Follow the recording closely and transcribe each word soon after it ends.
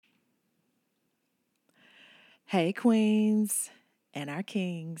Hey, queens and our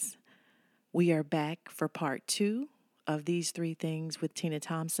kings. We are back for part 2 of These Three Things with Tina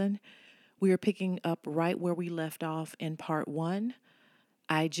Thompson. We are picking up right where we left off in part 1.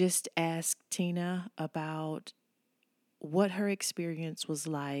 I just asked Tina about what her experience was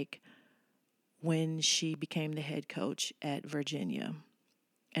like when she became the head coach at Virginia.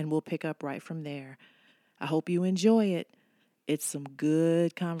 And we'll pick up right from there. I hope you enjoy it. It's some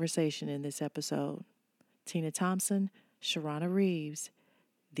good conversation in this episode. Tina Thompson, Sharana Reeves,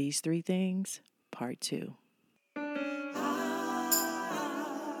 These Three Things, Part 2.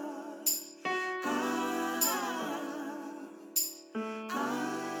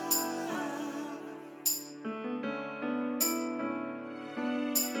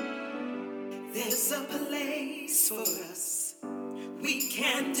 There's a place for us we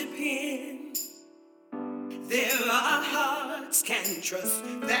can depend. There are hearts can trust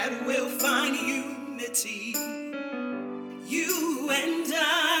that will find unity. You and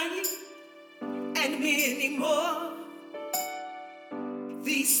I and many more.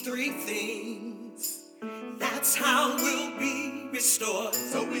 These three things, that's how we'll be restored.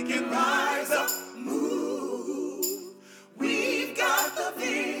 So we can rise up, move. We've got the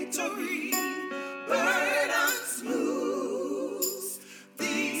victory. Burdens loose.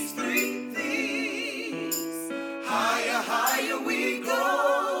 These three things, higher, higher we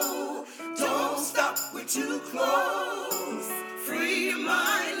go. Don't stop, we're too close. Free your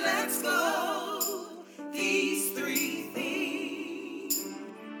mind, let's go. These three things.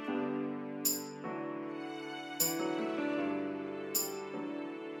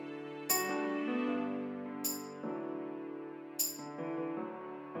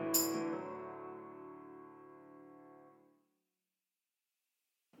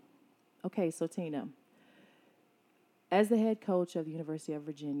 Okay, so Tina, as the head coach of the University of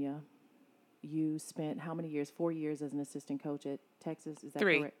Virginia, you spent how many years? 4 years as an assistant coach at Texas. Is that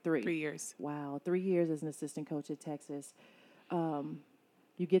correct? 3 years. Wow, 3 years as an assistant coach at Texas.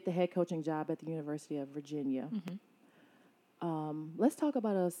 You get the head coaching job at the University of Virginia. Let's talk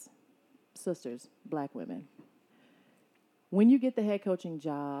about us sisters, black women. When you get the head coaching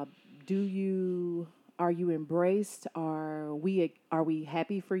job, are you embraced? Are we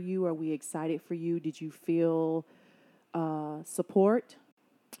happy for you? Are we excited for you? Did you feel support?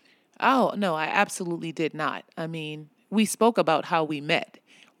 Oh, no, I absolutely did not. I mean, we spoke about how we met,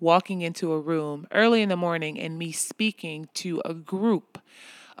 walking into a room early in the morning and me speaking to a group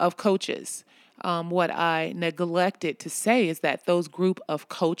of coaches. What I neglected to say is that those group of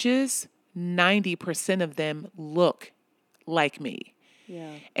coaches, 90% of them look like me.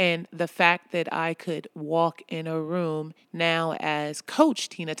 Yeah. And the fact that I could walk in a room now as Coach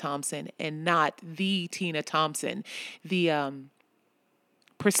Tina Thompson and not the Tina Thompson, the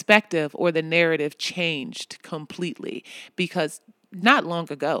perspective or the narrative changed completely because not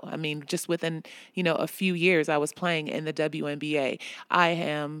long ago, I mean, just within, a few years, I was playing in the WNBA. I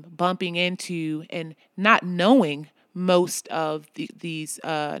am bumping into and not knowing most of these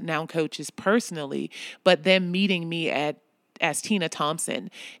now coaches personally, but them meeting me as Tina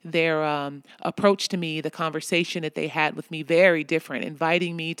Thompson, their approach to me, the conversation that they had with me, very different,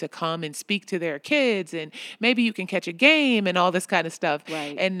 inviting me to come and speak to their kids and maybe you can catch a game and all this kind of stuff.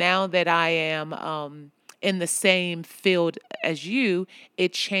 Right. And now that I am in the same field as you,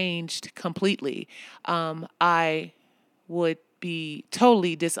 it changed completely. I would be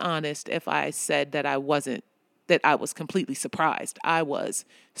totally dishonest if I said that I was completely surprised. I was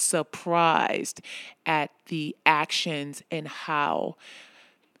surprised at the actions and how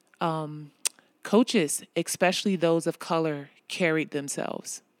coaches, especially those of color, carried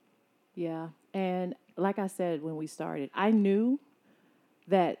themselves. Yeah. And like I said when we started, I knew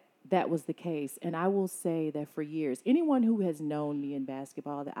that was the case. And I will say that for years, anyone who has known me in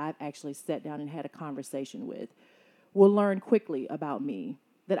basketball that I've actually sat down and had a conversation with will learn quickly about me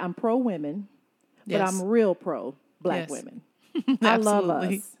that I'm pro women, but Yes. I'm real pro black Yes. women. I love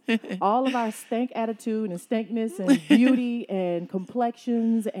us. All of our stank attitude and stankness and beauty and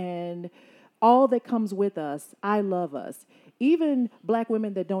complexions and all that comes with us. I love us. Even black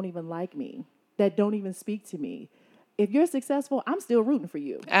women that don't even like me, that don't even speak to me. If you're successful, I'm still rooting for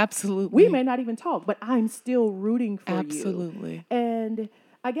you. Absolutely. We may not even talk, but I'm still rooting for you. Absolutely. And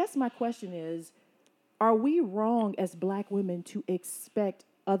I guess my question is, are we wrong as black women to expect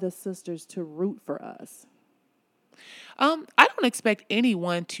other sisters to root for us? I don't expect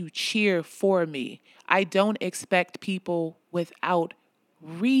anyone to cheer for me. I don't expect people without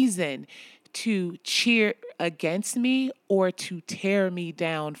reason to cheer against me or to tear me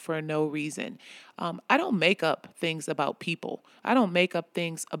down for no reason. I don't make up things about people. I don't make up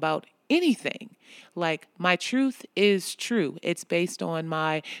things about anything. Like, my truth is true. It's based on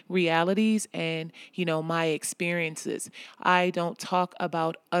my realities and, my experiences. I don't talk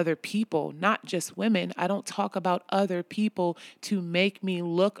about other people, not just women. I don't talk about other people to make me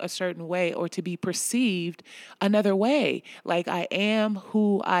look a certain way or to be perceived another way. Like, I am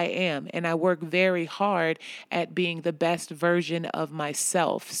who I am, and I work very hard at being the best version of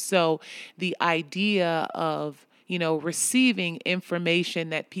myself. So the idea of receiving information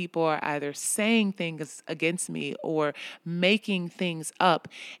that people are either saying things against me or making things up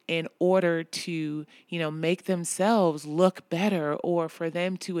in order to, make themselves look better or for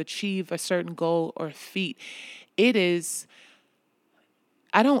them to achieve a certain goal or feat. I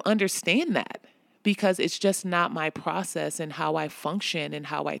don't understand that because it's just not my process and how I function and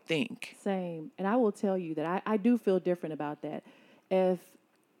how I think. Same. And I will tell you that I do feel different about that. If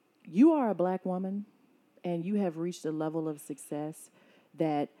you are a Black woman and you have reached a level of success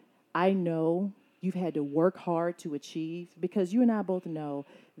that I know you've had to work hard to achieve, because you and I both know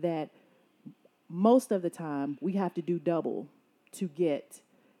that most of the time we have to do double to get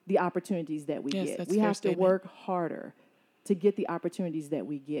the opportunities that we get. We have to work harder to get the opportunities that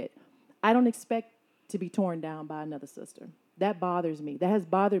we get. I don't expect to be torn down by another sister. That bothers me. That has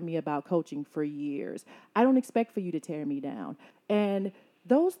bothered me about coaching for years. I don't expect for you to tear me down. And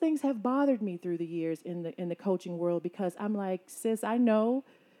those things have bothered me through the years in the coaching world, because I'm like, sis, I know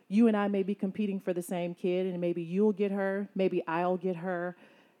you and I may be competing for the same kid, and maybe you'll get her, maybe I'll get her.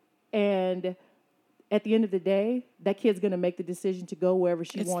 And at the end of the day, that kid's going to make the decision to go wherever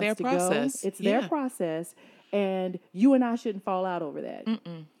she wants to go. It's their process. And you and I shouldn't fall out over that.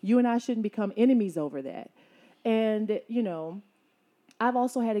 You and I shouldn't become enemies over that. And, I've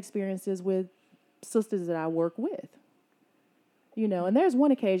also had experiences with sisters that I work with. And there's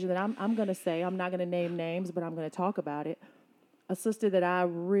one occasion that I'm going to say, I'm not going to name names, but I'm going to talk about it. A sister that I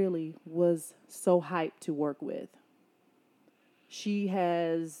really was so hyped to work with. She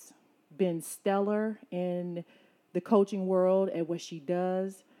has been stellar in the coaching world at what she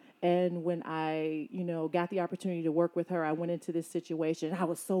does. And when I, got the opportunity to work with her, I went into this situation. I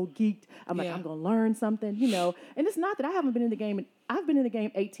was so geeked. I'm like, I'm going to learn something, And it's not that I haven't been in the game. I've been in the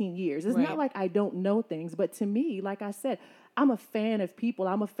game 18 years. It's not like I don't know things. But to me, like I said, I'm a fan of people.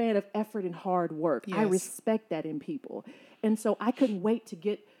 I'm a fan of effort and hard work. Yes. I respect that in people. And so I couldn't wait to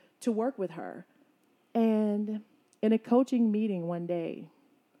get to work with her. And in a coaching meeting one day,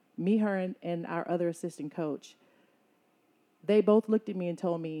 me, her, and our other assistant coach, they both looked at me and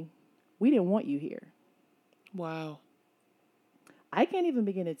told me, we didn't want you here. Wow. I can't even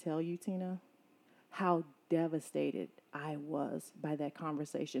begin to tell you, Tina, how devastated I was by that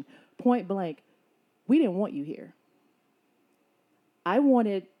conversation. Point blank, we didn't want you here. I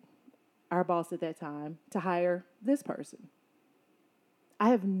wanted our boss at that time to hire this person. I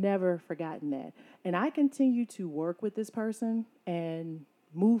have never forgotten that. And I continue to work with this person and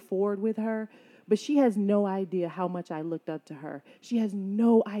move forward with her. But she has no idea how much I looked up to her. She has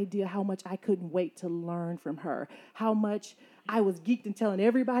no idea how much I couldn't wait to learn from her. How much I was geeked and telling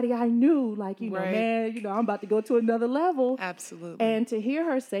everybody I knew, like, man, I'm about to go to another level. Absolutely. And to hear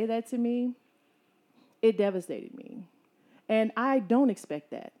her say that to me, it devastated me. And I don't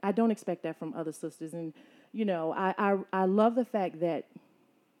expect that. I don't expect that from other sisters. And, I love the fact that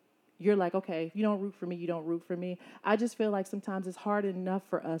you're like, okay, if you don't root for me, you don't root for me. I just feel like sometimes it's hard enough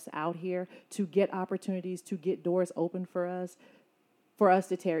for us out here to get opportunities, to get doors open for us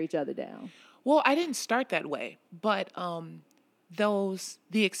to tear each other down. Well, I didn't start that way, but the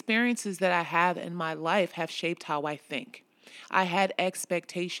experiences that I have in my life have shaped how I think. I had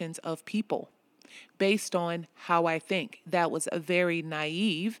expectations of people based on how I think. That was a very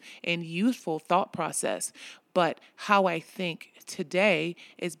naive and youthful thought process. But how I think today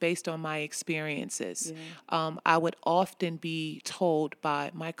is based on my experiences. Yeah. I would often be told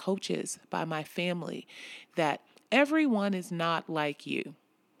by my coaches, by my family, that everyone is not like you.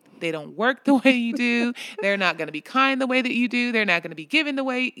 They don't work the way you do. They're not going to be kind the way that you do. They're not going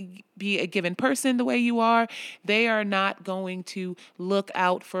to be a given person the way you are. They are not going to look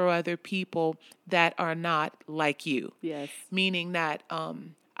out for other people that are not like you. Yes. Meaning that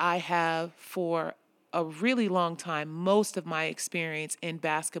I have, for a really long time, most of my experience in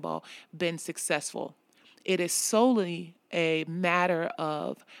basketball been successful. It is solely a matter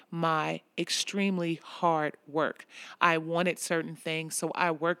of my extremely hard work. I wanted certain things, so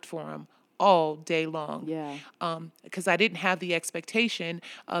I worked for them all day long. Yeah. Because I didn't have the expectation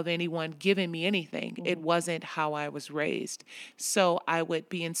of anyone giving me anything. Mm-hmm. It wasn't how I was raised. So I would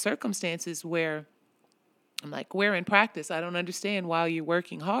be in circumstances where I'm like, we're in practice. I don't understand why you're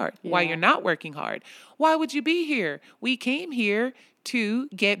working hard, why you're not working hard. Why would you be here? We came here to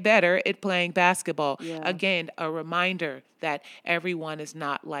get better at playing basketball. Yeah. Again, a reminder that everyone is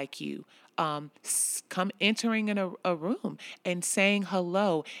not like you. Come entering in a room and saying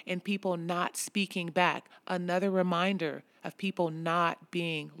hello and people not speaking back. Another reminder of people not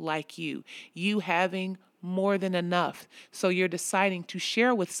being like you. You having more than enough. So you're deciding to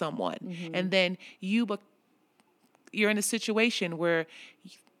share with someone. And then you're in a situation where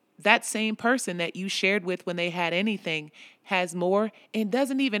that same person that you shared with when they had anything has more and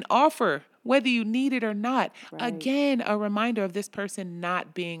doesn't even offer whether you need it or not. Right. Again, a reminder of this person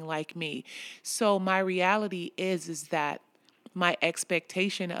not being like me. So my reality is that my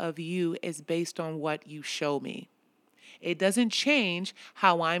expectation of you is based on what you show me. It doesn't change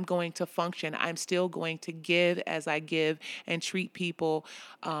how I'm going to function. I'm still going to give as I give and treat people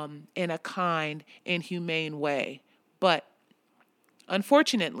in a kind and humane way. But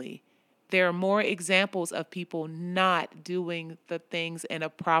unfortunately, there are more examples of people not doing the things in a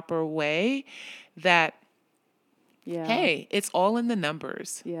proper way that, hey, it's all in the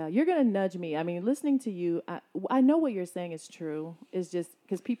numbers. Yeah, you're going to nudge me. I mean, listening to you, I know what you're saying is true. It's just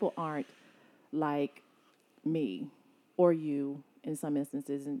because people aren't like me or you in some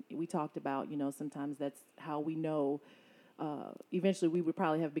instances. And we talked about, sometimes that's how we know. Eventually, we would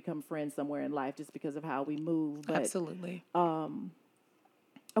probably have become friends somewhere in life just because of how we move. But, Absolutely.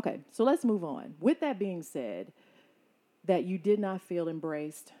 Okay, so let's move on. With that being said, that you did not feel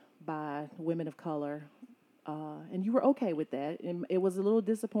embraced by women of color, and you were okay with that. And it was a little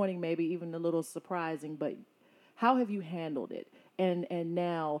disappointing, maybe even a little surprising, but how have you handled it? And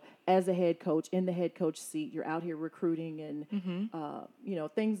now, as a head coach, in the head coach seat, you're out here recruiting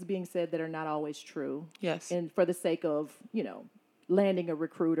and, things being said that are not always true. Yes. And for the sake of, landing a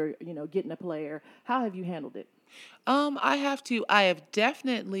recruiter, getting a player, how have you handled it? I have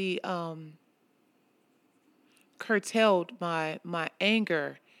definitely curtailed my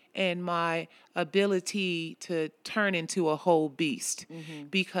anger and my ability to turn into a whole beast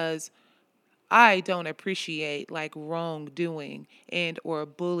because I don't appreciate like wrongdoing and or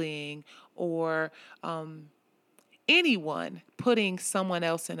bullying or anyone putting someone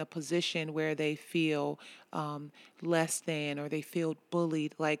else in a position where they feel less than or they feel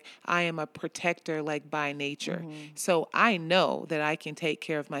bullied. Like I am a protector, like by nature. So I know that I can take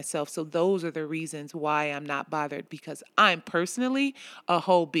care of myself. So those are the reasons why I'm not bothered, because I'm personally a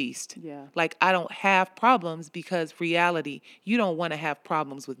whole beast. Yeah. Like I don't have problems because reality, you don't want to have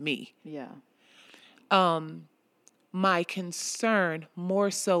problems with me. Yeah. My concern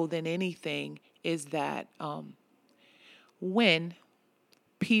more so than anything is that when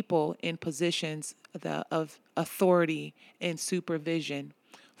people in positions of authority and supervision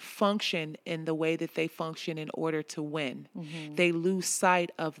function in the way that they function in order to win, they lose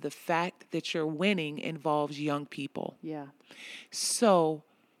sight of the fact that your winning involves young people. Yeah. So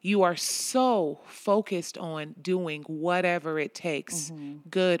you are so focused on doing whatever it takes,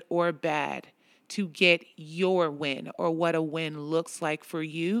 good or bad, to get your win or what a win looks like for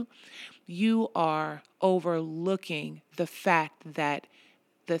you. You are overlooking the fact that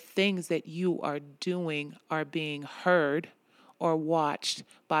the things that you are doing are being heard or watched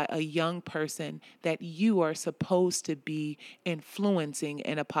by a young person that you are supposed to be influencing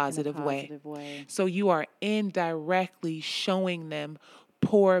in a positive way. So you are indirectly showing them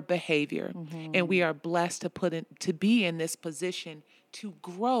poor behavior. And we are blessed to be in this position to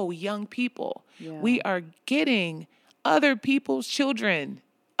grow young people. Yeah. We are getting other people's children,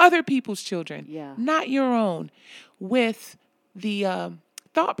 Yeah. not your own, with the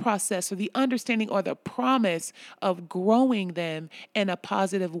thought process or the understanding or the promise of growing them in a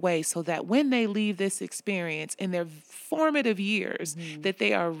positive way so that when they leave this experience in their formative years, that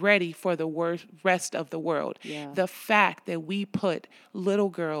they are ready for the rest of the world. Yeah. The fact that we put little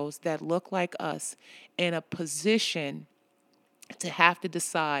girls that look like us in a position to have to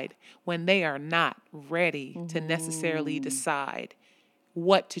decide when they are not ready to necessarily decide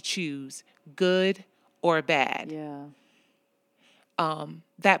what to choose, good or bad. Yeah.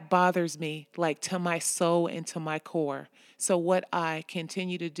 That bothers me, like to my soul and to my core. So what I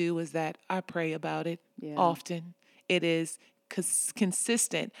continue to do is that I pray about it often. It is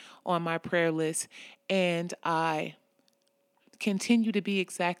consistent on my prayer list, and I continue to be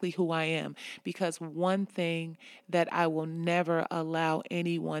exactly who I am, because one thing that I will never allow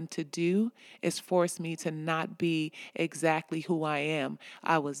anyone to do is force me to not be exactly who I am.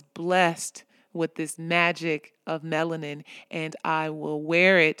 I was blessed with this magic of melanin, and I will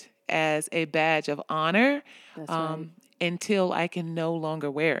wear it as a badge of honor until I can no longer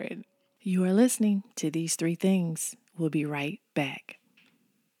wear it. You are listening to These Three Things. We'll be right back.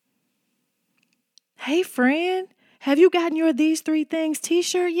 Hey, friend. Have you gotten your These Three Things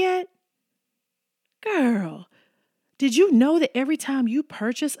t-shirt yet? Girl, did you know that every time you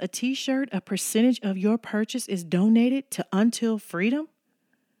purchase a t-shirt, a percentage of your purchase is donated to Until Freedom?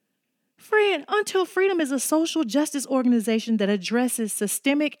 Friend, Until Freedom is a social justice organization that addresses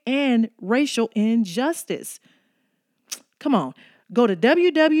systemic and racial injustice. Come on, go to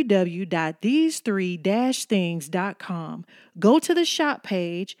www.these3-things.com. Go to the shop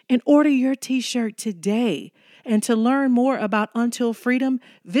page and order your t-shirt today. And to learn more about Until Freedom,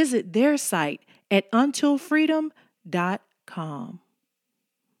 visit their site at untilfreedom.com.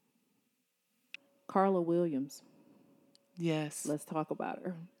 Carla Williams. Yes. Let's talk about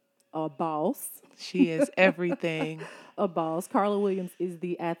her. A boss. She is everything. A boss. Carla Williams is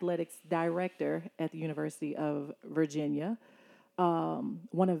the athletics director at the University of Virginia.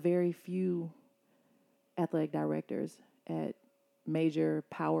 One of very few athletic directors at major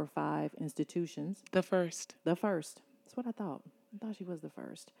Power 5 institutions. The first. That's what I thought. I thought she was the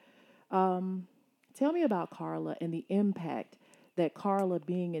first. Tell me about Carla and the impact that Carla,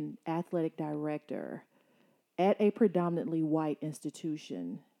 being an athletic director at a predominantly white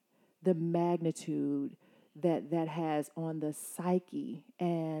institution, the magnitude that has on the psyche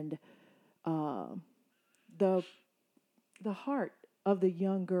and the heart of the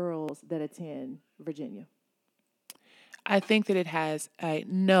young girls that attend Virginia. I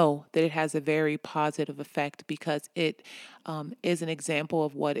know that it has a very positive effect because it is an example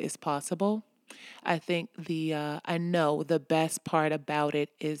of what is possible. I think I know the best part about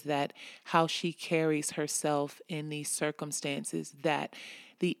it is that how she carries herself in these circumstances, that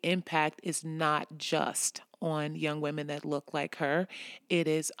the impact is not just on young women that look like her. It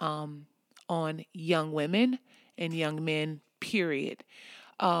is on young women and young men, period.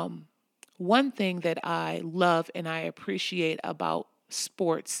 One thing that I love and I appreciate about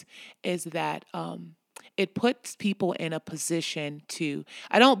sports is that it puts people in a position to,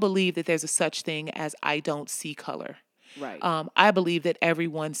 I don't believe that there's a such thing as I don't see color. Right. I believe that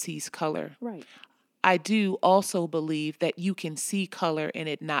everyone sees color. Right. I do also believe that you can see color and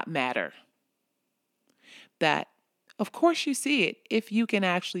it not matter. That, of course you see it. If you can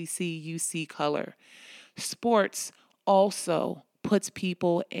actually see, you see color. Sports also puts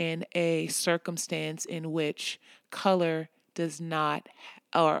people in a circumstance in which color does not,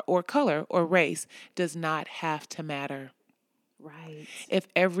 or color or race does not have to matter. Right. If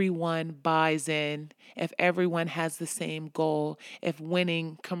everyone buys in, if everyone has the same goal, if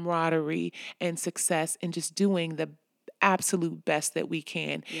winning, camaraderie, and success, and just doing the absolute best that we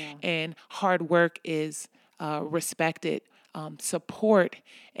can, and hard work is respected, support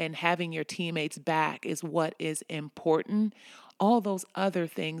and having your teammates back is what is important. All those other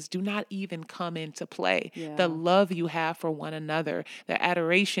things do not even come into play. Yeah. The love you have for one another, the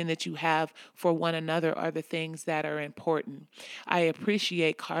adoration that you have for one another are the things that are important. I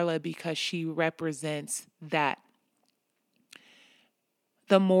appreciate Carla because she represents that.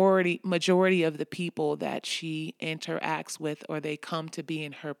 The majority of the people that she interacts with or they come to be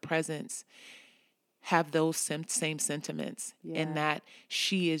in her presence have those same sentiments, and that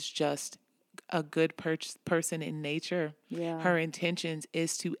she is just a good person in nature. Yeah. Her intentions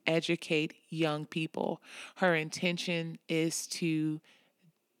is to educate young people. Her intention is to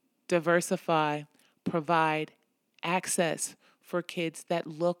diversify, provide access for kids that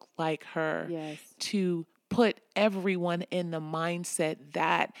look like her. Yes. To put everyone in the mindset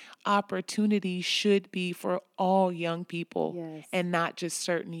that opportunity should be for all young people and not just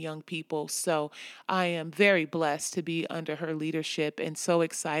certain young people. So I am very blessed to be under her leadership and so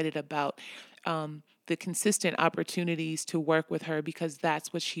excited about the consistent opportunities to work with her because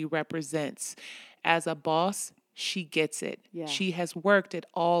that's what she represents. As a boss, she gets it. Yeah. She has worked at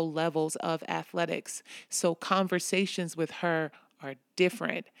all levels of athletics. So conversations with her are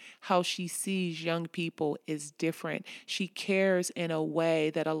different. How she sees young people is different. She cares in a way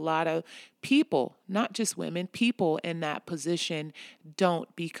that a lot of people, not just women, people in that position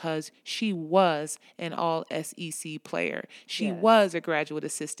don't, because she was an all SEC player. She was a graduate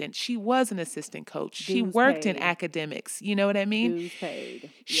assistant. She was an assistant coach. She worked in academics. You know what I mean? Dues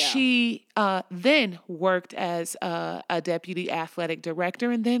paid. Yeah. She then worked as a deputy athletic director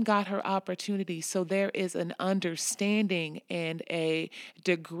and then got her opportunity. So there is an understanding and a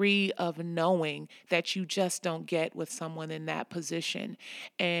degree of knowing that you just don't get with someone in that position.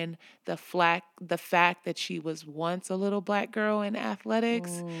 And the fact that she was once a little black girl in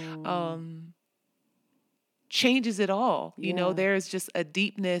athletics changes it all. You know, there is just a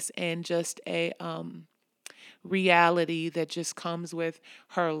deepness and just a reality that just comes with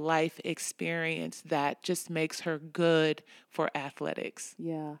her life experience that just makes her good for athletics.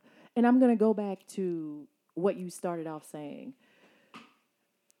 Yeah. And I'm going to go back to what you started off saying.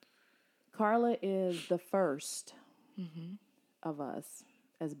 Carla is the first of us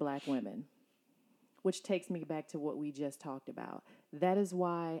as Black women, which takes me back to what we just talked about. That is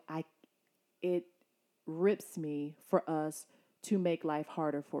why it rips me for us to make life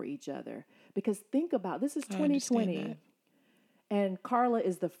harder for each other. Because think about, this is 2020, and Carla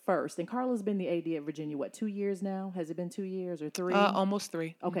is the first. And Carla's been the AD at Virginia, 2 years now? Has it been 2 years or 3? Almost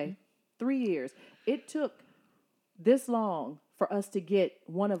 3. Okay, 3 years. It took this long for us to get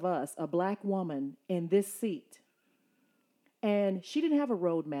one of us, a Black woman, in this seat. And she didn't have a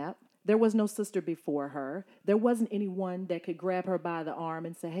roadmap. There was no sister before her. There wasn't anyone that could grab her by the arm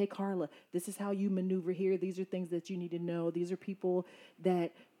and say, hey, Carla, this is how you maneuver here. These are things that you need to know. These are people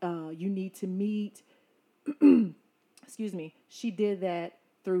that you need to meet. Excuse me. She did that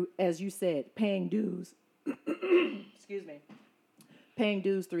through, as you said, paying dues. Excuse me. Paying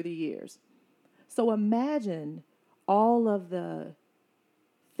dues through the years. So imagine all of the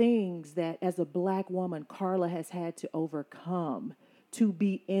things that as a Black woman, Carla has had to overcome to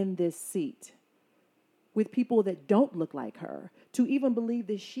be in this seat with people that don't look like her, to even believe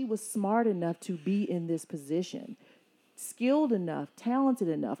that she was smart enough to be in this position, skilled enough, talented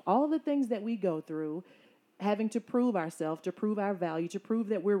enough, all of the things that we go through, having to prove ourselves, to prove our value, to prove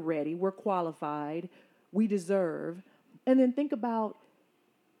that we're ready, we're qualified, we deserve. And then think about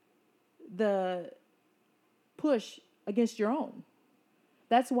the push against your own.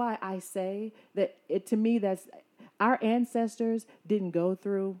 That's why I say that to me, that's our ancestors didn't go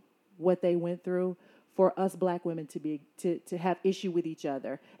through what they went through for us Black women to have issue with each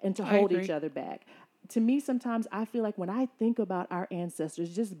other and to hold each other back. To me, sometimes I feel like when I think about our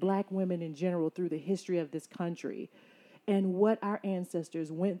ancestors, just Black women in general through the history of this country and what our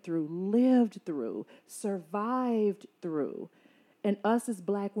ancestors went through, lived through, survived through, and us as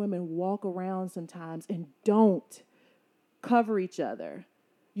Black women walk around sometimes and don't cover each other.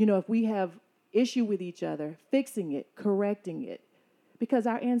 You know, if we have issue with each other, fixing it, correcting it. Because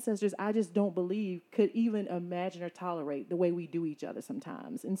our ancestors, I just don't believe, could even imagine or tolerate the way we do each other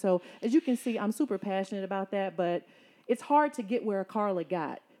sometimes. And so, as you can see, I'm super passionate about that, but it's hard to get where Carla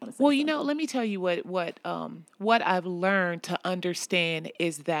got. Well, you know, let me tell you what I've learned to understand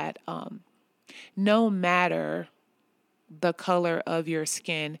is that no matter the color of your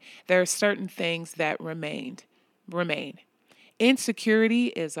skin, there are certain things that remain. Insecurity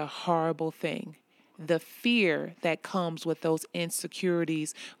is a horrible thing. The fear that comes with those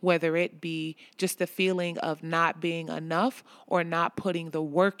insecurities, whether it be just the feeling of not being enough or not putting the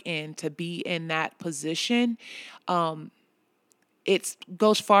work in to be in that position, it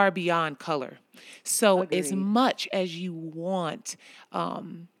goes far beyond color. So Agreed. As much as you want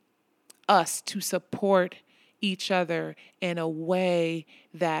us to support each other in a way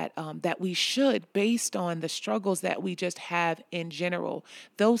that that we should, based on the struggles that we just have in general,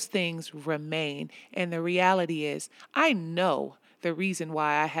 those things remain. And the reality is, I know the reason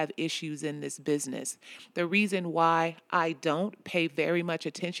why I have issues in this business. The reason why I don't pay very much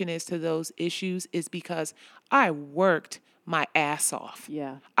attention as to those issues is because I worked my ass off.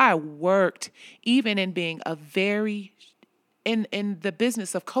 Yeah. I worked even in being a very in the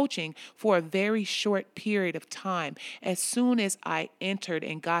business of coaching for a very short period of time. As soon as I entered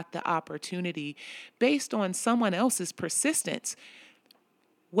and got the opportunity, based on someone else's persistence,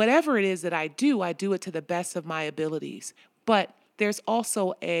 whatever it is that I do it to the best of my abilities. But there's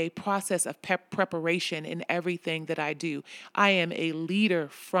also a process of preparation in everything that I do. I am a leader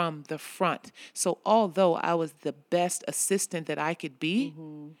from the front. So although I was the best assistant that I could be,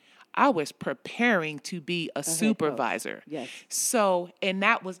 I was preparing to be a supervisor. Yes. So, and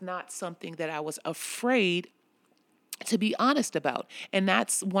that was not something that I was afraid to be honest about. And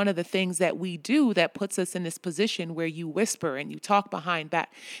that's one of the things that we do that puts us in this position where you whisper and you talk behind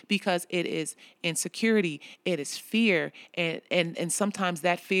back, because it is insecurity, it is fear. And sometimes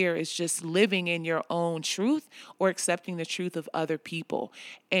that fear is just living in your own truth or accepting the truth of other people.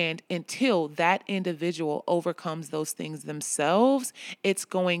 And until that individual overcomes those things themselves, it's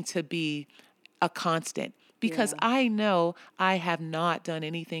going to be a constant. Because I know I have not done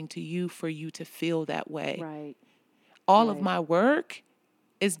anything to you for you to feel that way. Right. All of my work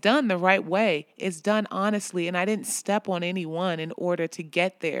is done the right way. It's done honestly, and I didn't step on anyone in order to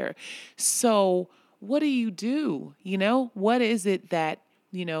get there. So what do? You know, what is it that,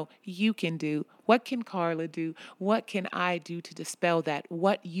 you know, you can do? What can Carla do? What can I do to dispel that?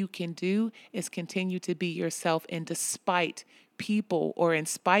 What you can do is continue to be yourself, and despite people or in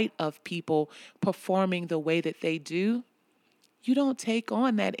spite of people performing the way that they do, you don't take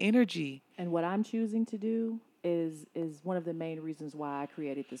on that energy. And what I'm choosing to do is one of the main reasons why I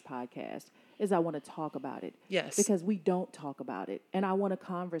created this podcast. is I want to talk about it. Yes. Because we don't talk about it. And I want to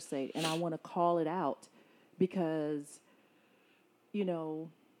conversate and I want to call it out because, you know,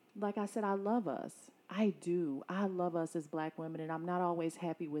 like I said, I love us. I do. I love us as Black women, and I'm not always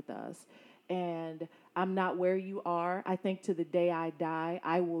happy with us. And I'm not where you are. I think to the day I die,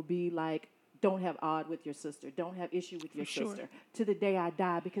 I will be like, don't have odd with your sister. Don't have issue with your sister. To the day I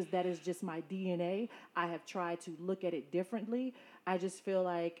die, because that is just my DNA. I have tried to look at it differently. I just feel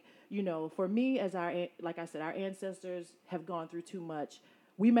like, you know, for me, as like I said, our ancestors have gone through too much.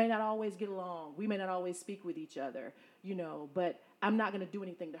 We may not always get along. We may not always speak with each other, you know, but I'm not going to do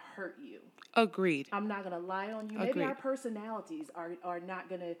anything to hurt you. Agreed. I'm not going to lie on you. Agreed. Maybe our personalities are not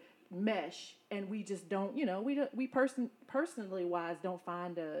going to mesh, and we just don't, you know, we personally wise don't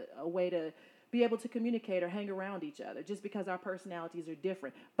find a way to be able to communicate or hang around each other just because our personalities are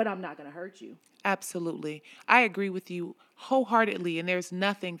different. But I'm not going to hurt you. Absolutely. I agree with you wholeheartedly, and there's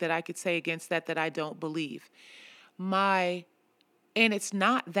nothing that I could say against that I don't believe. And it's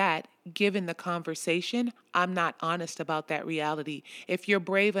not that, given the conversation, I'm not honest about that reality. If you're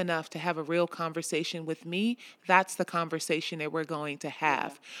brave enough to have a real conversation with me, that's the conversation that we're going to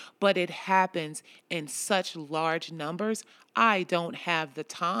have. But it happens in such large numbers. I don't have the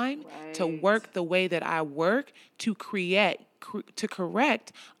time to work the way that I work to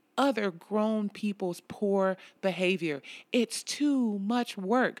correct other grown people's poor behavior. It's too much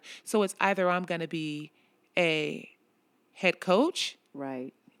work. So it's either I'm going to be a head coach,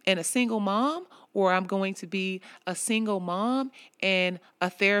 right, and a single mom, or I'm going to be a single mom and a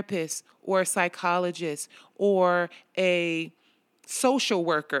therapist or a psychologist or a social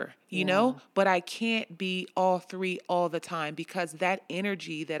worker, you know, but I can't be all three all the time because that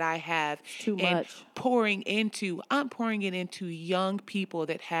energy that I have too and much. I'm pouring it into young people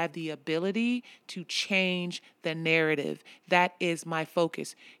that have the ability to change the narrative. That is my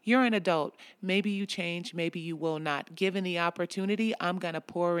focus. You're an adult. Maybe you change, maybe you will not. Given the opportunity, I'm going to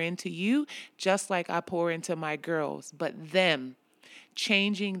pour into you just like I pour into my girls, but them.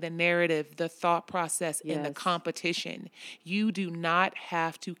 Changing the narrative, the thought process, and the competition. You do not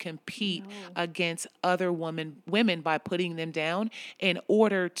have to compete against other women by putting them down in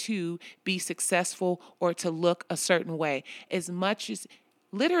order to be successful or to look a certain way. As much as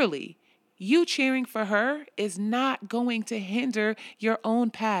literally you cheering for her is not going to hinder your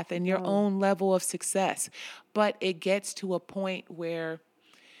own path and your own level of success. But it gets to a point where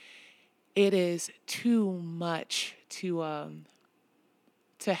it is too much to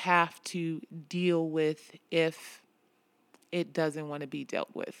have to deal with if it doesn't want to be dealt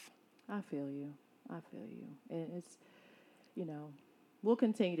with. I feel you. And it's, you know, we'll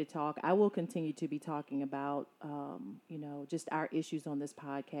continue to talk. I will continue to be talking about, you know, just our issues on this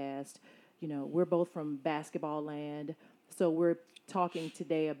podcast. You know, we're both from basketball land. So we're talking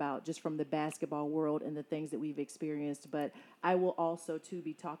today about just from the basketball world and the things that we've experienced. But I will also, too,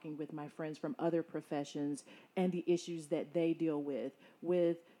 be talking with my friends from other professions and the issues that they deal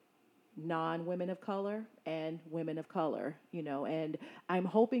with non-women of color and women of color, you know. And I'm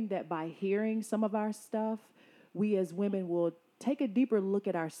hoping that by hearing some of our stuff, we as women will take a deeper look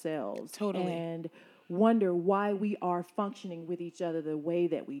at ourselves. Totally. And wonder why we are functioning with each other the way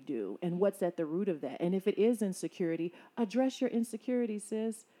that we do and what's at the root of that. And if it is insecurity, address your insecurity,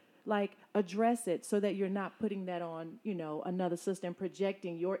 sis. Like, address it so that you're not putting that on, you know, another sister and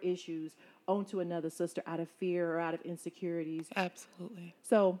projecting your issues onto another sister out of fear or out of insecurities. Absolutely.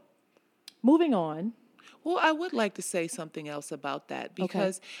 So, moving on. Well, I would like to say something else about that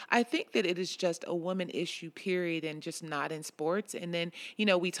because I think that it is just a woman issue, period, and just not in sports. And then, you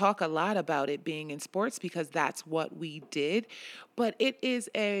know, we talk a lot about it being in sports because that's what we did. But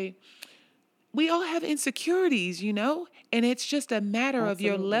we all have insecurities, you know, and it's just a matter of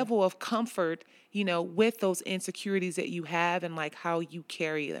your level of comfort, you know, with those insecurities that you have and like how you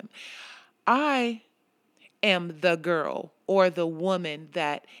carry them. I am the girl or the woman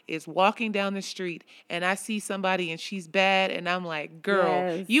that is walking down the street and I see somebody and she's bad and I'm like,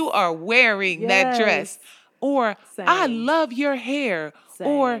 girl, you are wearing that dress. Or I love your hair.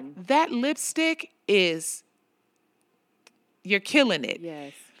 Or that lipstick you're killing it.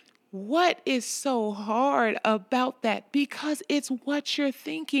 Yes. What is so hard about that? Because it's what you're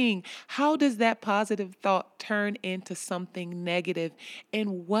thinking. How does that positive thought turn into something negative?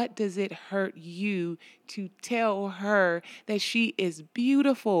 And what does it hurt you to tell her that she is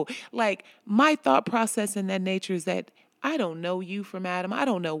beautiful? Like, my thought process in that nature is that I don't know you from Adam. I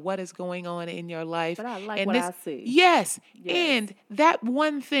don't know what is going on in your life. But I like what I see. Yes. And that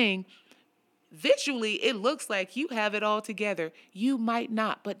one thing, visually, it looks like you have it all together. You might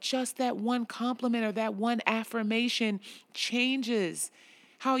not, but just that one compliment or that one affirmation changes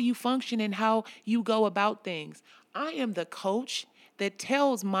how you function and how you go about things. I am the coach that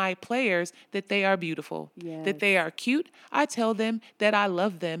tells my players that they are beautiful, that they are cute. I tell them that I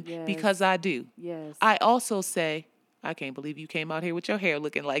love them because I do. Yes. I also say, I can't believe you came out here with your hair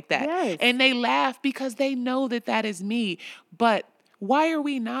looking like that. Yes. And they laugh because they know that that is me. But why are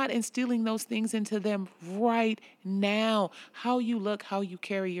we not instilling those things into them right now? How you look, how you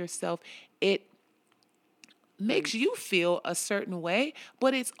carry yourself, it makes you feel a certain way,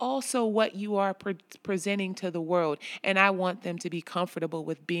 but it's also what you are presenting to the world. And I want them to be comfortable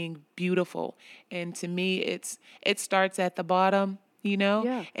with being beautiful. And to me, it starts at the bottom,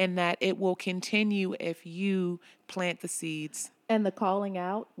 and that it will continue if you plant the seeds. And the calling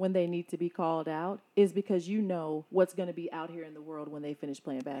out when they need to be called out is because you know what's going to be out here in the world when they finish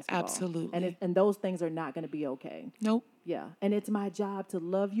playing basketball. Absolutely. And those things are not going to be okay. Nope. Yeah. And it's my job to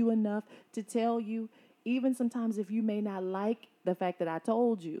love you enough to tell you, even sometimes if you may not like the fact that I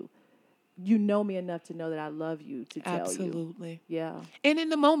told you, you know me enough to know that I love you to tell you. Absolutely. Yeah. And in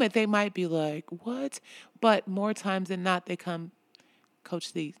the moment, they might be like, what? But more times than not, they come,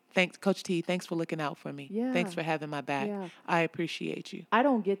 Coach T, thanks for looking out for me. Yeah. Thanks for having my back. Yeah. I appreciate you. I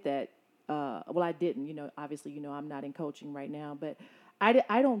don't get that. Well, I didn't. Obviously, I'm not in coaching right now, but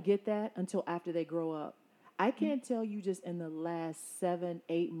I don't get that until after they grow up. I can't tell you just in the last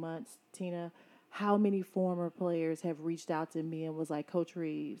 7-8 months, Tina, how many former players have reached out to me and was like, Coach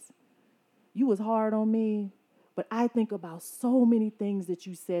Reeves, you was hard on me, but I think about so many things that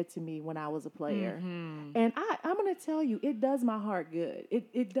you said to me when I was a player. Mm-hmm. And I'm going to tell you, it does my heart good.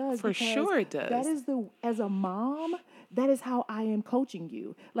 It does. For sure it does. That is as a mom, that is how I am coaching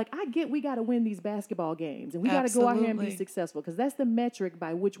you. Like, I get we got to win these basketball games and we got to go out here and be successful because that's the metric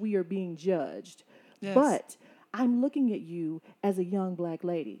by which we are being judged. Yes. But I'm looking at you as a young black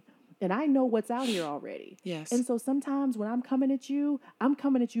lady. And I know what's out here already. Yes. And so sometimes when I'm coming at you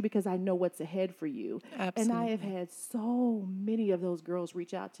because I know what's ahead for you. Absolutely. And I have had so many of those girls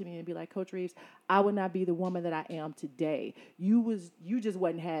reach out to me and be like, Coach Reeves, I would not be the woman that I am today. You just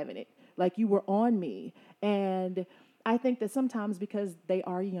wasn't having it. Like, you were on me. And I think that sometimes because they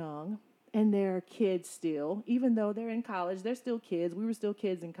are young and they're kids still, even though they're in college, they're still kids. We were still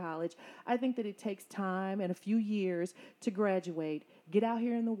kids in college. I think that it takes time and a few years to graduate, get out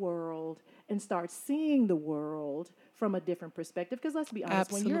here in the world, and start seeing the world from a different perspective. Because let's be honest,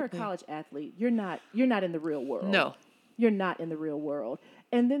 Absolutely. When you're a college athlete, you're not in the real world. No. You're not in the real world.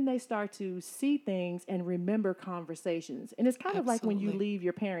 And then they start to see things and remember conversations. And it's kind of like when you leave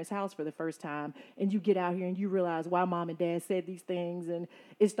your parents' house for the first time and you get out here and you realize why mom and dad said these things and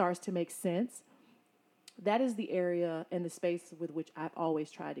it starts to make sense. That is the area and the space with which I've always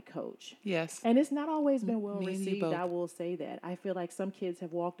tried to coach. Yes. And it's not always been well received. I will say that. I feel like some kids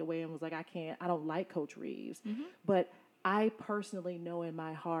have walked away and was like, I don't like Coach Reeves. Mm-hmm. But I personally know in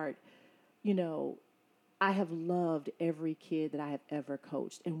my heart, I have loved every kid that I have ever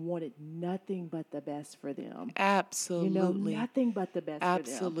coached and wanted nothing but the best for them. Absolutely. Nothing but the best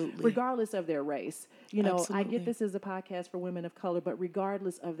for them. Regardless of their race. I get this as a podcast for women of color, but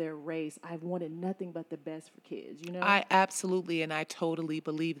regardless of their race, I've wanted nothing but the best for kids, I absolutely and I totally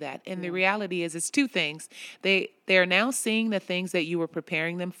believe that. And the reality is it's two things. They're now seeing the things that you were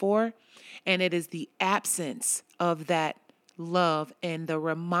preparing them for, and it is the absence of that love and the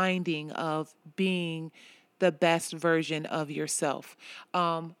reminding of being the best version of yourself.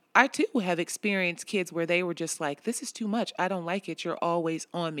 I too have experienced kids where they were just like, this is too much. I don't like it. You're always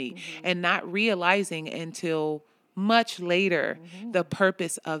on me. Mm-hmm. And not realizing until much later the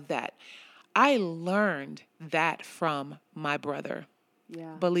purpose of that. I learned that from my brother.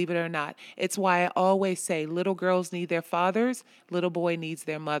 Yeah. Believe it or not. It's why I always say little girls need their fathers, little boy needs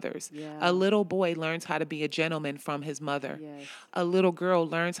their mothers. Yeah. A little boy learns how to be a gentleman from his mother. Yes. A little girl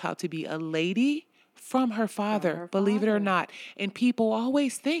learns how to be a lady from her father, believe it or not. And people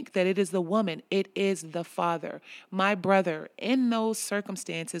always think that it is the woman. It is the father. My brother, in those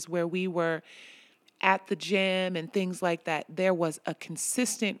circumstances where we were at the gym and things like that, there was a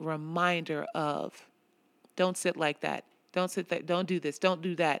consistent reminder of, don't sit like that. Don't sit there. Don't do this. Don't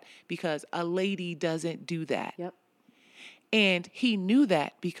do that, because a lady doesn't do that. Yep. And he knew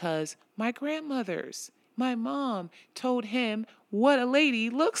that because my grandmothers, my mom told him what a lady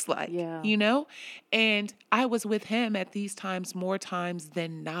looks like, and I was with him at these times more times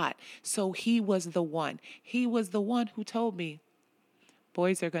than not. So he was the one. He was the one who told me,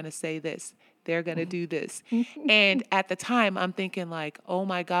 boys are going to say this. They're going to do this. And at the time, I'm thinking like, oh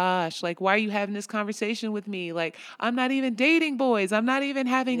my gosh, like, why are you having this conversation with me? Like, I'm not even dating boys. I'm not even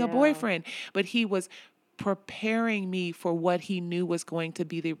having a boyfriend. But he was preparing me for what he knew was going to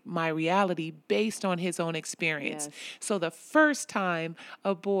be my reality based on his own experience. Yes. So the first time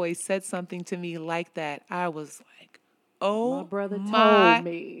a boy said something to me like that, I was like, oh, My brother my told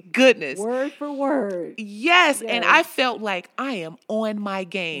me. goodness. Word for word. Yes, and Yes. I felt like I am on my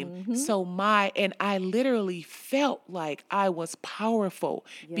game. And I literally felt like I was powerful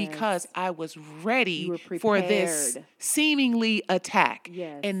because Yes. I was You ready were for this prepared. seemingly attack.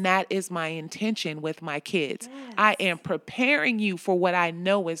 Yes. And that is my intention with my kids. Yes. I am preparing you for what I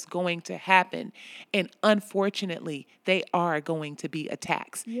know is going to happen. And unfortunately, they are going to be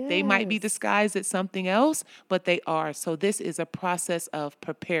attacks. They might be Yes. disguised as something else, but they are. So this is a process of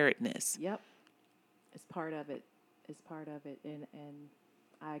preparedness. Yep. It's part of it. It's part of it. And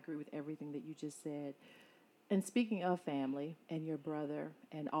I agree with everything that you just said. And speaking of family and your brother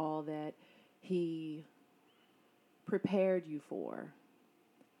and all that he prepared you for,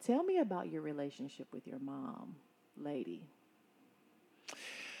 tell me about your relationship with your mom, Lady.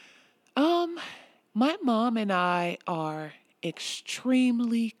 My mom and I are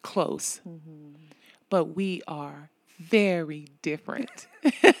extremely close, but we are very different.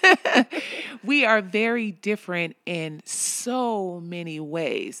 We are very different in so many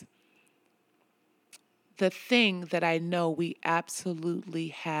ways. The thing that I know we absolutely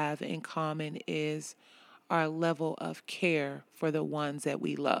have in common is our level of care for the ones that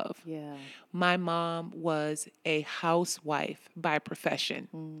we love. Yeah. My mom was a housewife by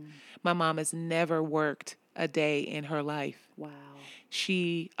profession. My mom has never worked a day in her life. Wow.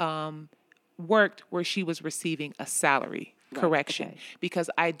 She worked where she was receiving a salary. Right, Correction, okay. because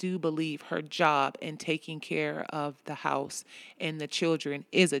I do believe her job in taking care of the house and the children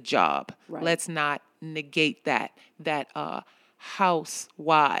is a job. Right. Let's not negate that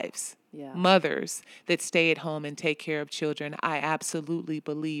housewives, Yeah. mothers that stay at home and take care of children, I absolutely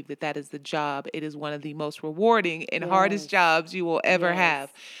believe that that is the job. It is one of the most rewarding and hardest Yes. jobs you will ever Yes.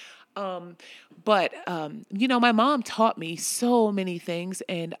 have. But my mom taught me so many things,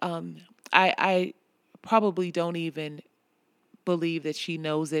 and I probably don't even believe that she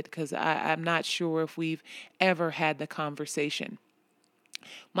knows it because I'm not sure if we've ever had the conversation.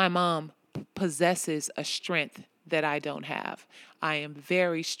 My mom possesses a strength that I don't have. I am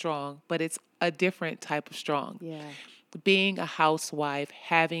very strong, but it's a different type of strong. Yeah. Being a housewife,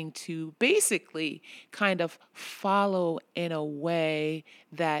 having to basically kind of follow in a way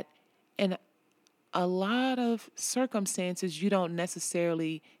that in a lot of circumstances you don't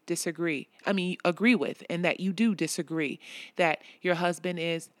necessarily agree with, and that you do disagree, that your husband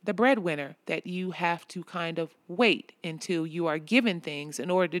is the breadwinner, that you have to kind of wait until you are given things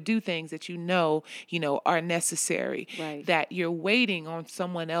in order to do things that you know are necessary, Right. that you're waiting on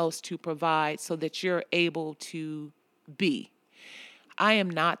someone else to provide so that you're able to be. I am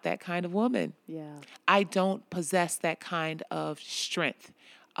not that kind of woman. Yeah. I don't possess that kind of strength.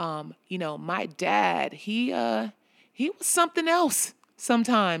 My dad, he was something else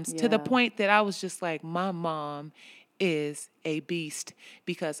sometimes, to the Yeah. point that I was just like, my mom is a beast,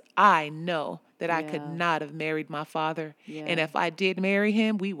 because I know that I could Yeah. not have married my father. Yeah. And if I did marry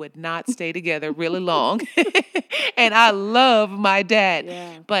him, we would not stay together really long. And I love my dad.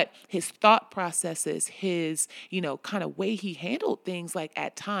 Yeah. But his thought processes, his, kind of way he handled things, like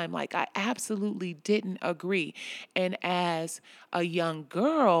at time, like I absolutely didn't agree. And as a young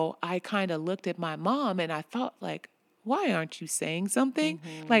girl, I kind of looked at my mom and I thought, like, why aren't you saying something?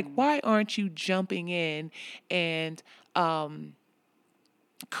 Like, why aren't you jumping in and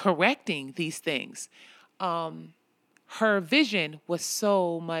correcting these things? Her vision was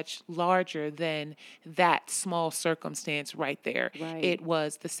so much larger than that small circumstance right there. Right. It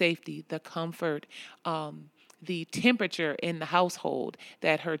was the safety, the comfort, the temperature in the household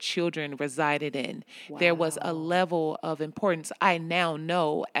that her children resided in. There was a level of importance. I now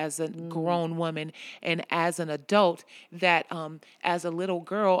know as a grown woman and as an adult that as a little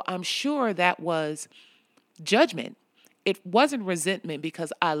girl, I'm sure that was judgment. It wasn't resentment,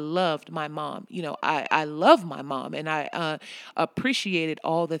 because I loved my mom. I love my mom, and I appreciated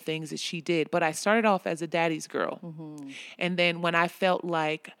all the things that she did. But I started off as a daddy's girl. And then when I felt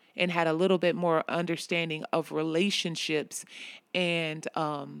like and had a little bit more understanding of relationships and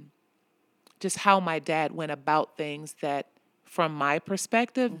just how my dad went about things that, from my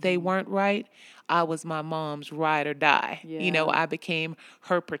perspective, they weren't right, I was my mom's ride or die. Yeah. I became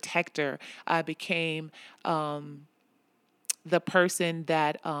her protector. I became the person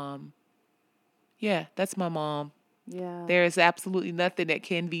that, that's my mom. Yeah. There is absolutely nothing that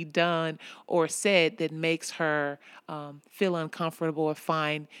can be done or said that makes her feel uncomfortable or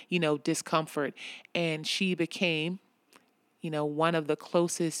find, discomfort. And she became one of the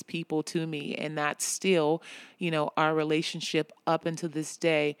closest people to me. And that's still, our relationship up until this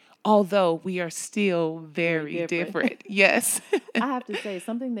day, although we are still very different. Yes. I have to say,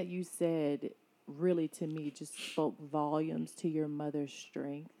 something that you said really to me just spoke volumes to your mother's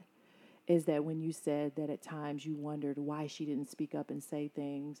strength, is that when you said that at times you wondered why she didn't speak up and say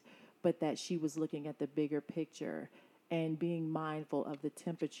things, but that she was looking at the bigger picture and being mindful of the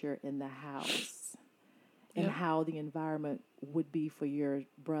temperature in the house and how the environment would be for your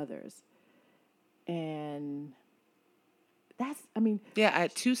brothers. And I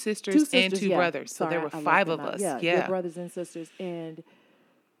had two sisters and two brothers. So there were 5 of us. Yeah, your brothers and sisters. And,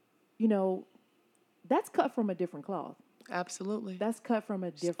 that's cut from a different cloth. Absolutely. That's cut from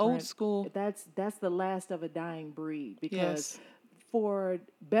a different... old school. That's the last of a dying breed. Because for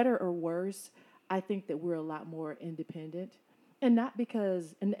better or worse, I think that we're a lot more independent. And not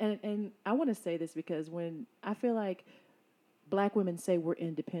because... And I want to say this because when I feel like Black women say we're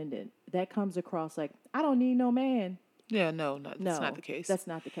independent, that comes across like, I don't need no man. Yeah, no, that's not the case. That's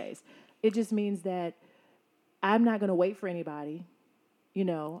not the case. It just means that I'm not going to wait for anybody. There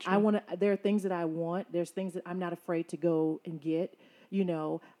are things that I want. There's things that I'm not afraid to go and get.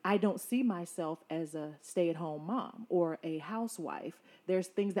 I don't see myself as a stay-at-home mom or a housewife. There's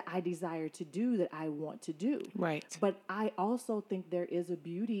things that I desire to do that I want to do. Right. But I also think there is a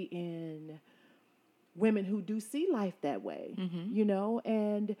beauty in women who do see life that way,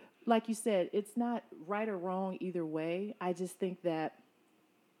 and like you said, it's not right or wrong either way. I just think that,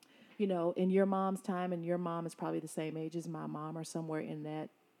 in your mom's time, and your mom is probably the same age as my mom or somewhere in that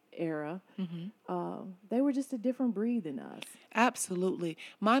era, they were just a different breed than us. Absolutely.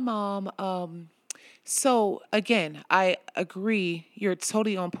 My mom, so again, I agree. You're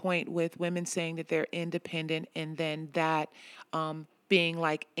totally on point with women saying that they're independent, and then that being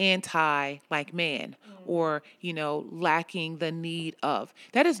like anti like man, or, lacking the need of.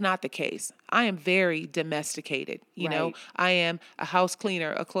 That is not the case. I am very domesticated. You know, I am a house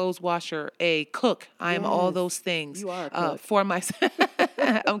cleaner, a clothes washer, a cook. I am all those things. You are a cook. For myself.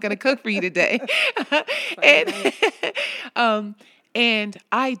 I'm going to cook for you today. And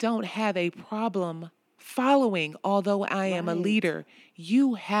I don't have a problem following, although I am a leader.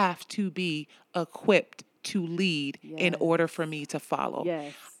 You have to be equipped to lead in order for me to follow.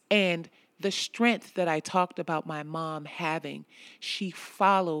 Yes. And the strength that I talked about my mom having, she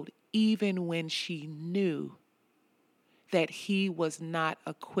followed even when she knew that he was not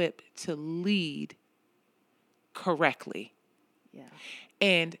equipped to lead correctly. Yeah.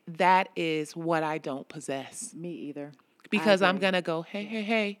 And that is what I don't possess. Me either. Because I'm going to go,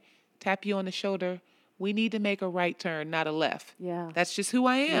 hey, tap you on the shoulder. We need to make a right turn, not a left. Yeah. That's just who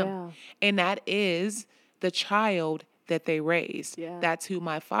I am. Yeah. And that is the child that they raised. Yeah. That's who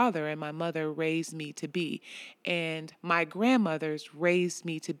my father and my mother raised me to be. And my grandmothers raised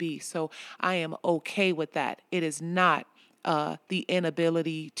me to be. So I am okay with that. It is not the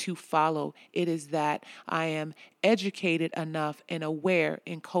inability to follow. It is that I am educated enough and aware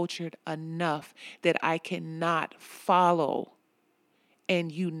and cultured enough that I cannot follow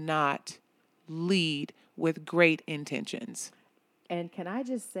and you not lead with great intentions. And can I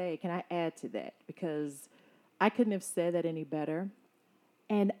add to that? Because I couldn't have said that any better.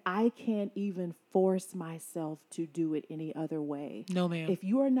 And I can't even force myself to do it any other way. No, ma'am. If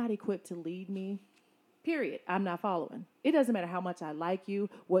you are not equipped to lead me, period, I'm not following. It doesn't matter how much I like you,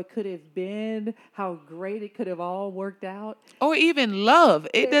 what could have been, how great it could have all worked out. Or even love.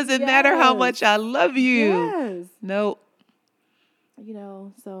 It doesn't matter how much I love you. Yes. No.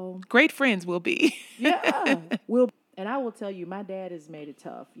 So. Great friends will be. Yeah. And I will tell you, my dad has made it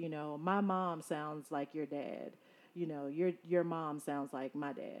tough. My mom sounds like your dad. Your mom sounds like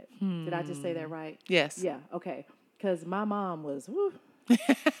my dad. Did I just say that right? Yes. Yeah. Okay. Because my mom was, woo.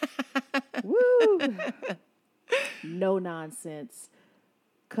 Woo. No nonsense.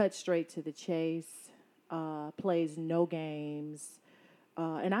 Cut straight to the chase. Plays no games.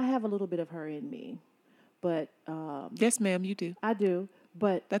 And I have a little bit of her in me. But yes, ma'am, you do. I do.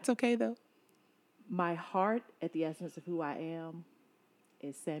 But that's okay, though. My heart, at the essence of who I am,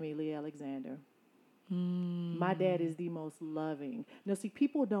 is Sammy Lee Alexander. My dad is the most loving. See,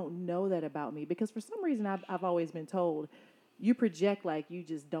 people don't know that about me because for some reason I've always been told, you project like you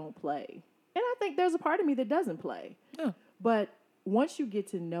just don't play. And I think there's a part of me that doesn't play. Oh. But once you get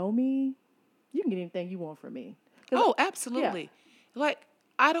to know me, you can get anything you want from me. Oh, absolutely. Yeah. Like,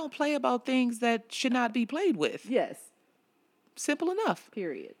 I don't play about things that should not be played with. Yes. Simple enough.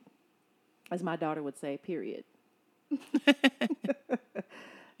 Period. As my daughter would say, period.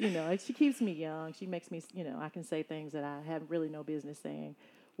 She keeps me young. She makes me, I can say things that I have really no business saying.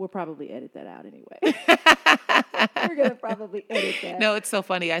 We'll probably edit that out anyway. We're going to probably edit that. No, it's so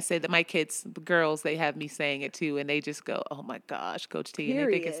funny. I say that my kids, the girls, they have me saying it too, and they just go, "Oh my gosh, Coach T," and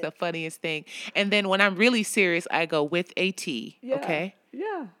they think it's the funniest thing. And then when I'm really serious, I go with a T. Yeah, okay.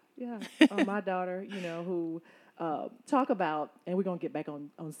 Yeah. My daughter, who talk about, and we're gonna get back on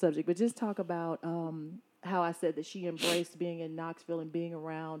subject, but just talk about how I said that she embraced being in Knoxville and being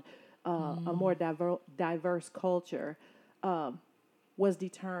around a more diverse culture. Was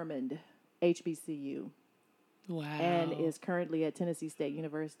determined HBCU. Wow. And is currently at Tennessee State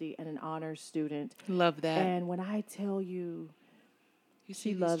University and an honors student. Love that. And when I tell you,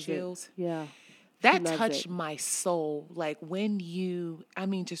 she loves chills? it. Yeah. That touched my soul. Like when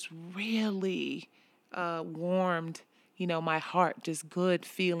just really warmed, my heart, just good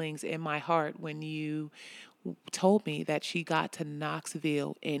feelings in my heart when you told me that she got to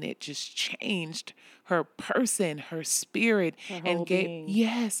Knoxville and it just changed her person, her spirit, her and whole gave, being.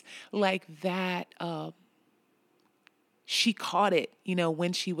 yes, like that. She caught it,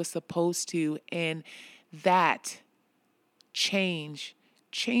 when she was supposed to, and that changes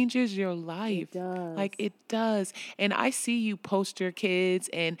your life. It does. Like it does. And I see you post your kids,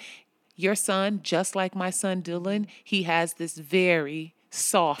 and your son, just like my son Dylan, he has this very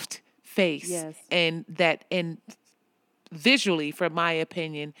soft face. Yes. And visually, from my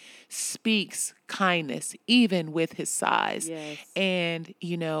opinion, speaks kindness, even with his size. Yes. And,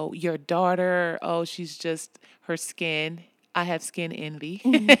 your daughter, she's just her skin. I have skin envy.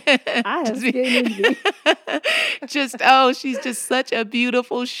 I have skin envy. She's just such a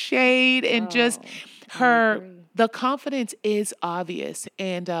beautiful shade, and the confidence is obvious.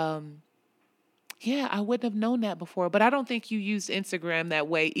 And, I wouldn't have known that before, but I don't think you used Instagram that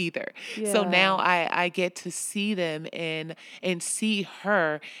way either. Yeah. So now I get to see them and see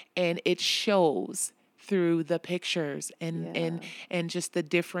her, and it shows through the pictures and just the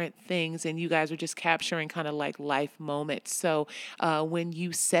different things. And you guys are just capturing kind of like life moments. So when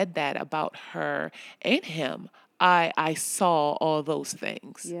you said that about her and him, I saw all those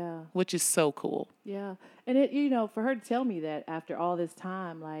things. Yeah. Which is so cool. Yeah. And it, for her to tell me that after all this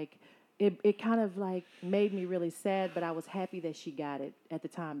time, like, it kind of like made me really sad, but I was happy that she got it at the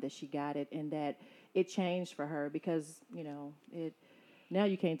time that she got it, and that it changed for her because, now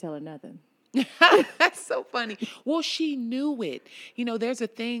you can't tell her nothing. That's so funny. Well, she knew it. There's a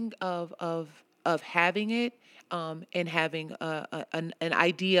thing of having it and having an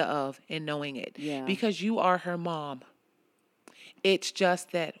idea of and knowing it. Yeah. Because you are her mom. It's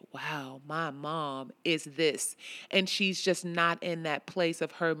just that, wow, my mom is this. And she's just not in that place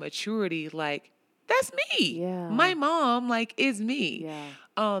of her maturity. Like, that's me. Yeah. My mom, is me.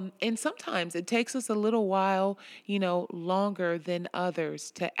 Yeah. And sometimes it takes us a little while, longer than others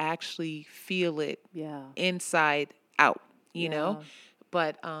to actually feel it inside out, you know.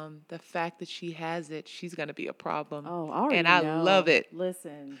 But the fact that she has it, she's going to be a problem. Oh, I already and I know. love it.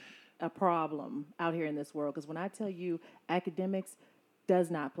 Listen, a problem out here in this world. Because when I tell you academics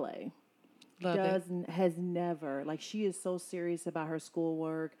does not play. Has never. Like, she is so serious about her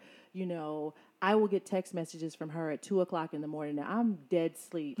schoolwork. I will get text messages from her at 2:00 in the morning. Now, I'm dead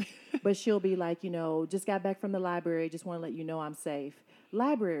sleep. But she'll be like, just got back from the library. Just want to let you know I'm safe.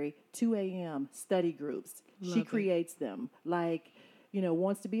 Library, 2 a.m., study groups. She creates them. Like,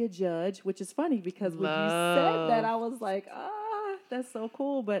 wants to be a judge, which is funny because when you said that, I was like, that's so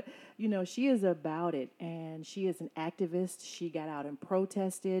cool. But, she is about it, and she is an activist. She got out and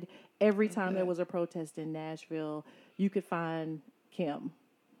protested. Every time there was a protest in Nashville, you could find Kim,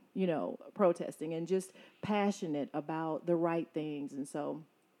 protesting and just passionate about the right things. And so,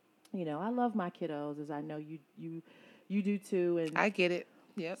 I love my kiddos, as I know you do too. And I get it.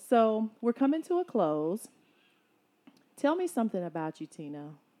 Yep. So we're coming to a close. Tell me something about you, Tina.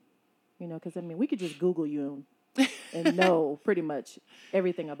 Because, we could just Google you and know pretty much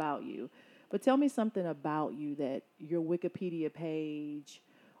everything about you. But tell me something about you that your Wikipedia page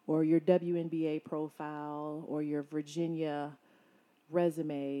or your WNBA profile or your Virginia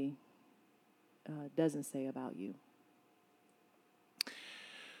resume doesn't say about you.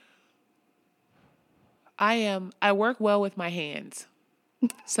 I work well with my hands.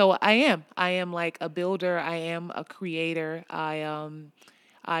 So I am like a builder. I am a creator. I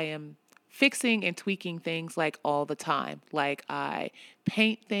am fixing and tweaking things like all the time. Like I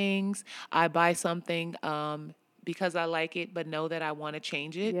paint things. I buy something because I like it, but know that I want to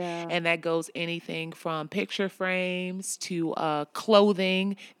change it. Yeah. And that goes anything from picture frames to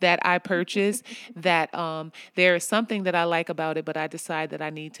clothing that I purchase that there is something that I like about it, but I decide that I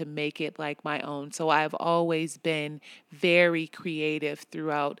need to make it like my own. So I've always been very creative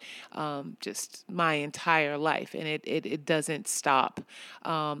throughout just my entire life. And it doesn't stop.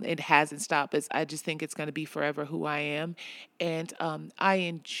 It hasn't stopped. I just think it's going to be forever who I am. And I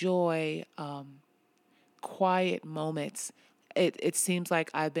enjoy quiet moments. It seems like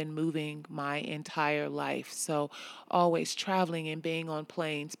I've been moving my entire life. So always traveling and being on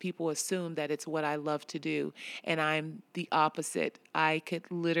planes, people assume that it's what I love to do. And I'm the opposite. I could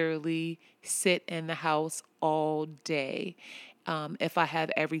literally sit in the house all day. If I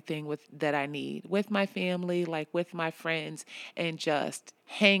have everything that I need with my family, like with my friends, and just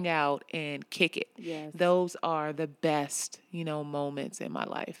hang out and kick it. Yes. Those are the best, moments in my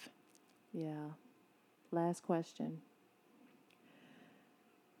life. Yeah. Last question.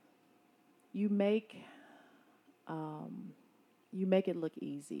 You make it look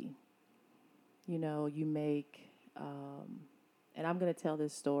easy. You make, and I'm going to tell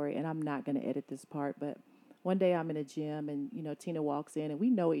this story, and I'm not going to edit this part, but one day I'm in a gym, and, Tina walks in, and we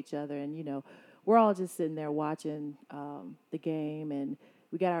know each other, and, we're all just sitting there watching the game, and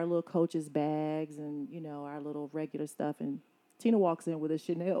we got our little coach's bags and, our little regular stuff, and Tina walks in with a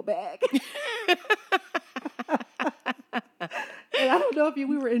Chanel bag. And I don't know if we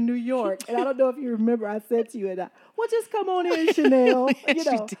were in New York, and I don't know if you remember, I said to you, well, just come on in, Chanel.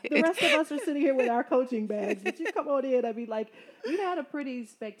 Yes, The rest of us are sitting here with our coaching bags, but you come on in. I mean, like, you had a pretty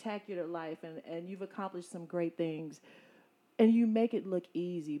spectacular life, and you've accomplished some great things, and you make it look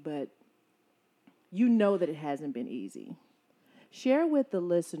easy, but you know that it hasn't been easy. Share with the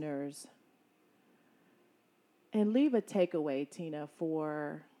listeners and leave a takeaway, Tina,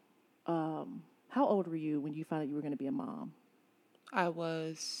 for how old were you when you found out you were going to be a mom? I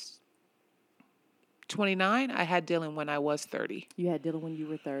was 29. I had Dylan when I was 30. You had Dylan when you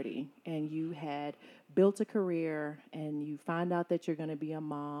were 30, and you had built a career, and you find out that you're going to be a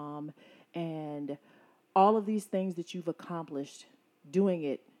mom, and all of these things that you've accomplished doing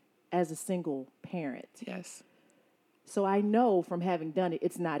it as a single parent. Yes. So I know from having done it,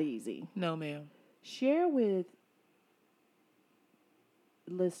 it's not easy. No, ma'am. Share with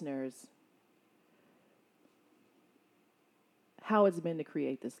listeners how it's been to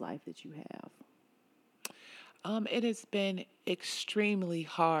create this life that you have. It has been extremely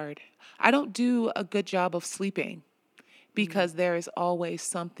hard. I don't do a good job of sleeping because there is always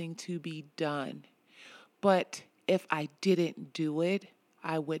something to be done. But if I didn't do it,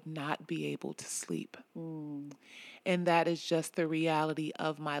 I would not be able to sleep. And that is just the reality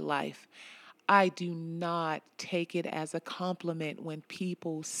of my life. I do not take it as a compliment when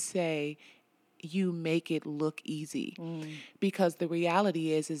people say, you make it look easy, because the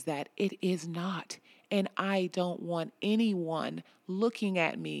reality is that it is not. And I don't want anyone looking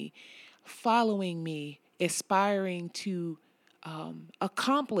at me, following me, aspiring to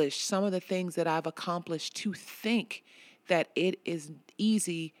accomplish some of the things that I've accomplished to think that it is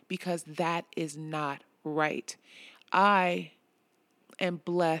easy, because that is not right. I am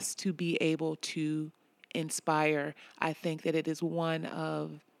blessed to be able to inspire. I think that it is one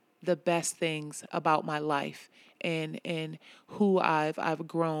of the best things about my life and who I've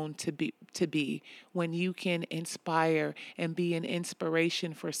grown to be. When you can inspire and be an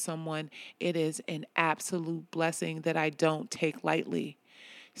inspiration for someone, it is an absolute blessing that I don't take lightly.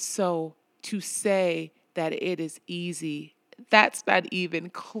 So to say that it is easy, that's not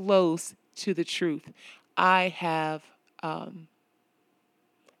even close to the truth. I have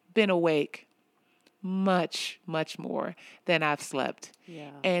been awake much, much more than I've slept.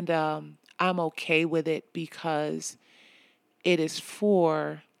 Yeah. And I'm okay with it because it is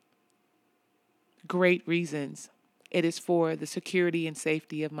for great reasons. It is for the security and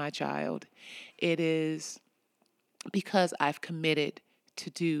safety of my child. It is because I've committed to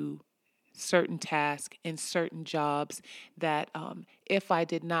do certain tasks and certain jobs that if I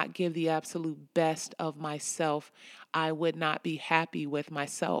did not give the absolute best of myself, I would not be happy with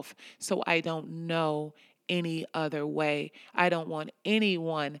myself. So I don't know any other way. I don't want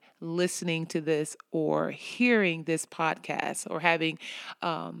anyone listening to this or hearing this podcast or having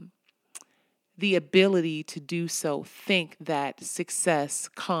the ability to do so think that success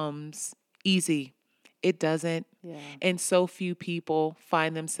comes easy. It doesn't. Yeah. And so few people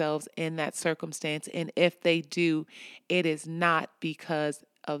find themselves in that circumstance. And if they do, it is not because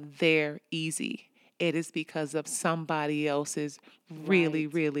of their easy. It is because of somebody else's really,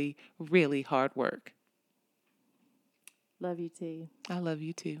 Right. really, really hard work. Love you, T. I love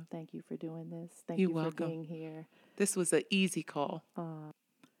you too. Thank you for doing this. Thank You're you for welcome. being here. This was an easy call.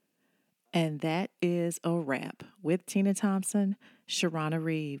 And that is a wrap with Tina Thompson, Sharona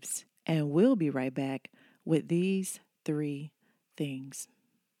Reeves. And we'll be right back with these 3 things.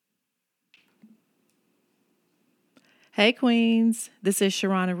 Hey, Queens. This is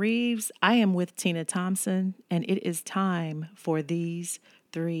Sharona Reeves. I am with Tina Thompson, and it is time for these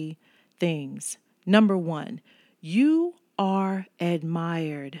 3 things. Number 1, you are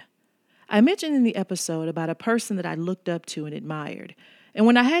admired. I mentioned in the episode about a person that I looked up to and admired. And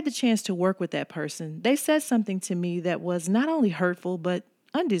when I had the chance to work with that person, they said something to me that was not only hurtful, but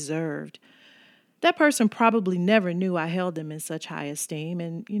undeserved. That person probably never knew I held them in such high esteem.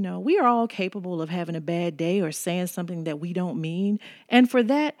 And, we are all capable of having a bad day or saying something that we don't mean. And for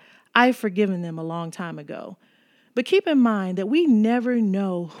that, I've forgiven them a long time ago. But keep in mind that we never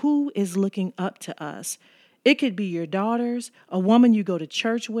know who is looking up to us. It could be your daughters, a woman you go to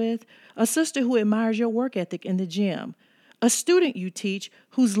church with, a sister who admires your work ethic in the gym, a student you teach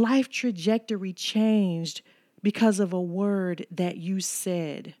whose life trajectory changed because of a word that you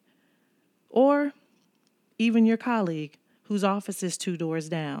said. Or even your colleague whose office is 2 doors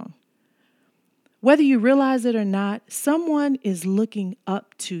down. Whether you realize it or not, someone is looking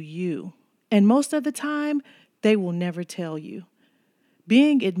up to you. And most of the time, they will never tell you.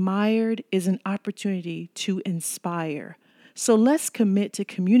 Being admired is an opportunity to inspire. So let's commit to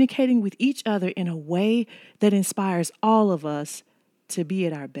communicating with each other in a way that inspires all of us to be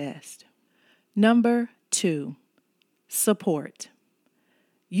at our best. Number 2, support.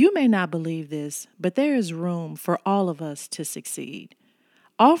 You may not believe this, but there is room for all of us to succeed.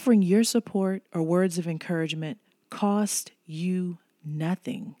 Offering your support or words of encouragement cost you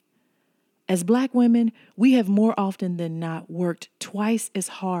nothing. As Black women, we have more often than not worked twice as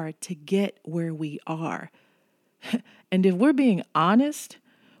hard to get where we are. And if we're being honest,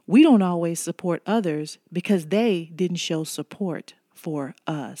 we don't always support others because they didn't show support for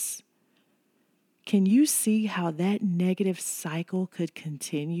us. Can you see how that negative cycle could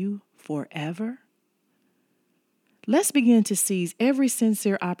continue forever? Let's begin to seize every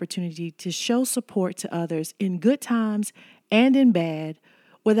sincere opportunity to show support to others in good times and in bad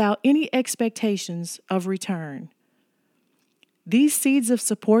without any expectations of return. These seeds of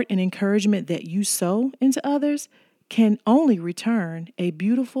support and encouragement that you sow into others can only return a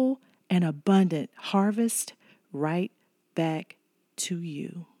beautiful and abundant harvest right back to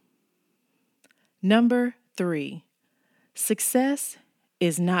you. Number 3, success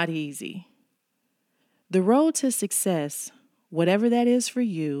is not easy. The road to success, whatever that is for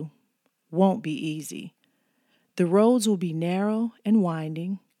you, won't be easy. The roads will be narrow and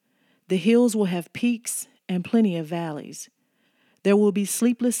winding. The hills will have peaks and plenty of valleys. There will be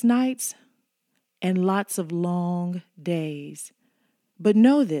sleepless nights and lots of long days. But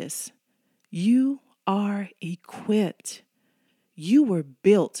know this, you are equipped. You were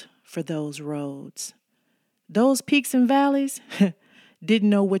built for those roads. Those peaks and valleys didn't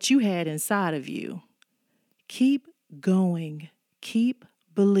know what you had inside of you. Keep going. Keep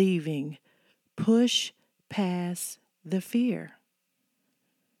believing. Push past the fear.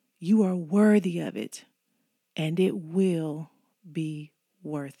 You are worthy of it, and it will be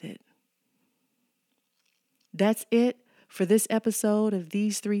worth it. That's it for this episode of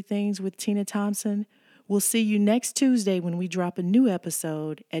These 3 Things with Tina Thompson. We'll see you next Tuesday when we drop a new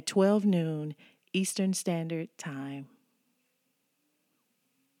episode at 12 noon Eastern Standard Time.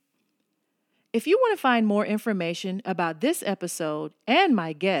 If you want to find more information about this episode and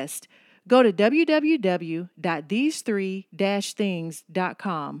my guest, go to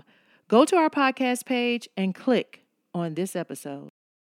www.these3-things.com. Go to our podcast page and click on this episode.